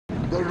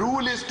The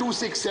rule is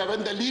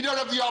 267. The leader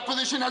of the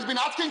opposition has been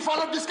asking for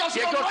a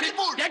discussion on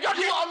Manipur.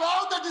 You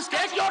allow the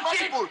discussion on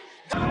Manipur.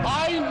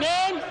 I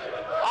name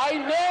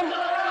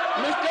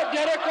Mr.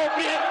 Derek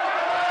O'Brien.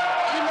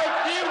 He must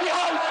leave the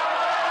house.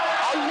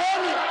 I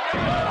name him.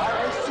 I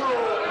wish to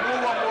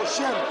move a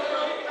motion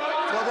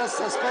for the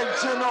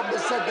suspension of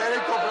Mr.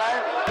 Derek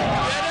O'Brien.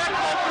 Derek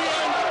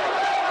O'Brien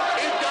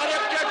is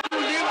directed to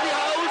leave the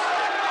house.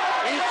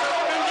 He is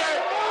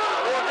suspended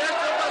for the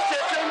rest of the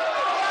session.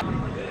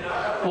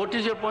 What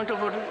is your point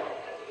of order?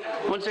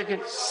 1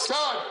 second. Sir.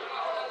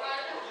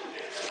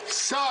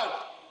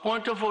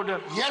 Point of order.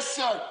 Yes,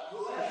 sir.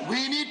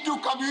 We need to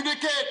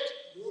communicate.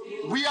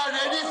 We are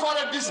ready for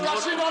a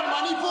discussion on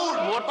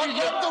Manipur. What but is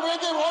not the way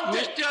they want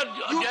it. Mr.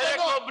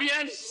 Derek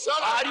O'Brien, sir,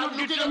 are you I'm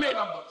looking determined? at the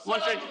numbers. One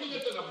Sir, second.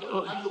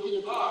 I'm looking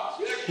at the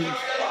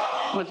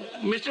numbers.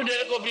 Mr.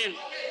 Derek O'Brien,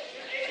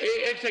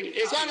 एक second.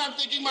 Sir, I'm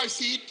taking my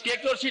seat.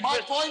 Take your seat My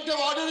first. point of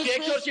order is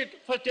Take your seat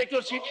first. Take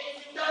your seat.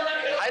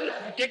 I'll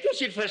take your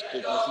seat first.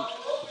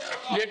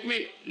 Let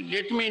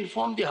me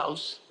inform the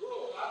House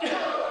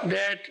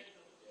that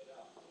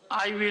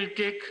I will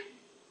take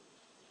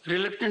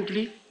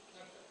reluctantly,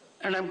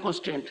 and I'm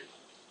constrained,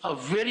 a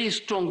very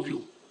strong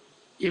view.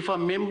 If a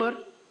member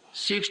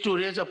seeks to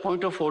raise a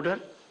point of order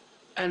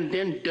and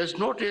then does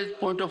not raise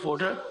point of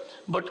order,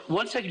 but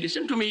once again,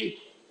 listen to me,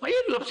 why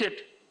are you upset?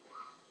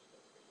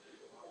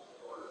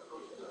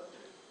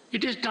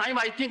 It is time,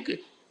 I think,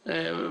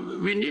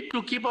 we need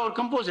to keep our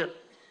composure.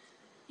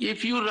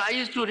 If you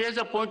rise to raise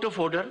a point of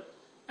order,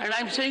 and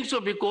I'm saying so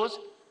because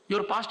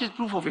your past is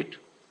proof of it.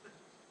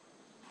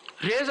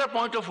 Raise a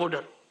point of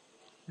order.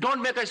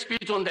 Don't make a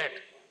speech on that.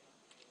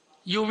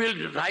 You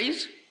will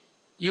rise,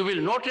 you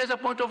will not raise a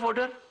point of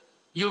order,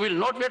 you will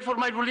not wait for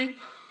my ruling,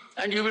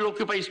 and you will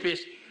occupy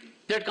space.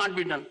 That can't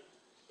be done.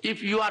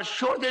 If you are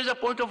sure there is a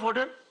point of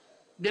order,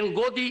 then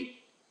go the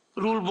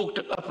rule book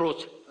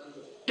approach,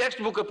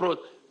 textbook approach.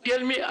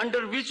 Tell me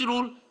under which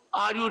rule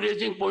are you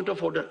raising point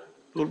of order?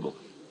 Rule book.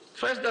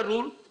 First the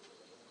rule.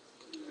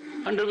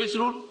 Under which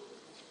rule?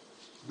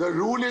 The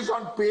rule is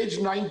on page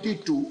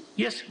 92.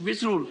 Yes,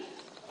 which rule?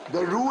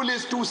 The rule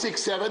is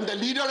 267. The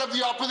leader of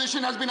the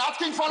opposition has been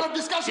asking for a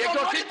discussion on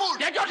Manipur.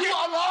 You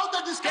allow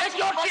the discussion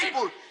on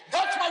Manipur.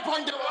 That's my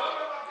point of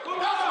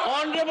order.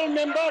 Honorable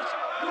members,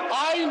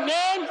 I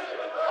name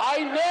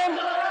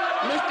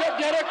Mr.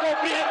 Derek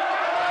O'Brien.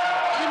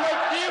 He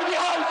must leave the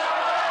house.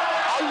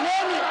 I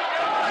name him.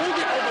 Move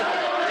it over.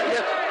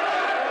 Yes.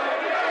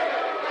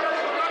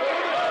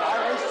 I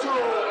wish to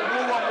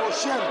move a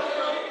motion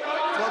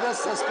for the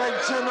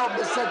suspension of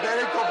Mr.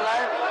 Derek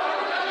O'Brien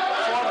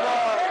for the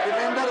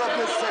remainder of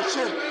this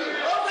session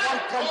for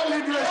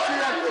continuously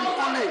and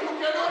willfully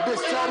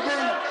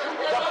disturbing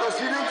the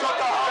proceedings of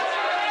the House,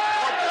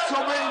 for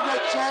disobeying the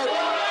chair,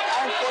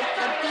 and for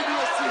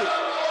continuously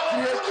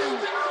creating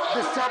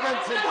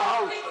disturbance in the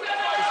House.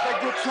 Mr.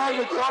 Good sir,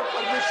 with your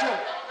permission,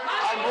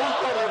 I move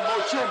for a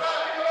motion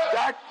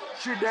that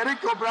Shri Derek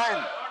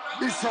O'Brien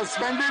be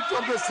suspended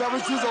from the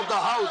services of the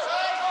House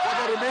for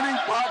the remaining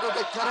part of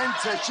the current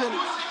session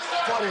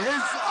for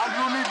his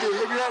unruly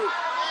behavior,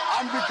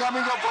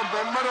 unbecoming of a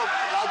member of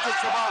Rajya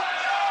Sabha.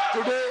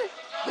 Today,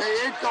 the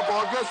 8th of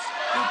August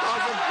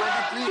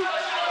 2023,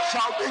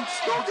 shouting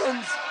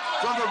slogans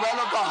from the well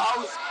of the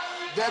House,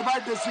 thereby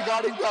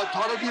disregarding the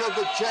authority of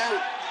the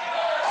chair,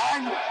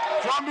 and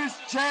from his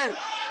chair,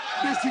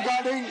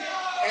 disregarding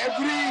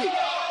every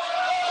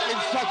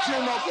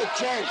instruction of the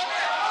chair,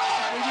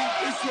 bringing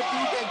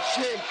disrepute and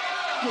shame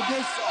to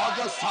this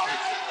august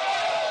House.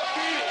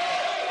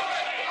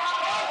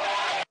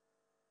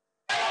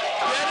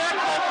 Derek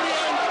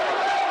O'Brien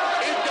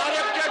is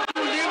directed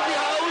to leave the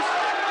house.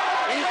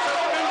 He is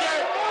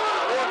suspended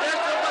for the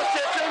rest of the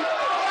session.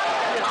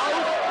 The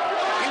house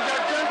is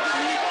adjourned to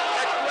meet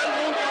at 12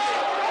 noon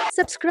today.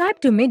 Subscribe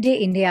to Midday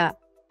India.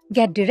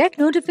 Get direct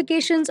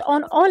notifications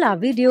on all our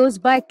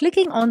videos by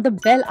clicking on the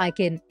bell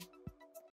icon.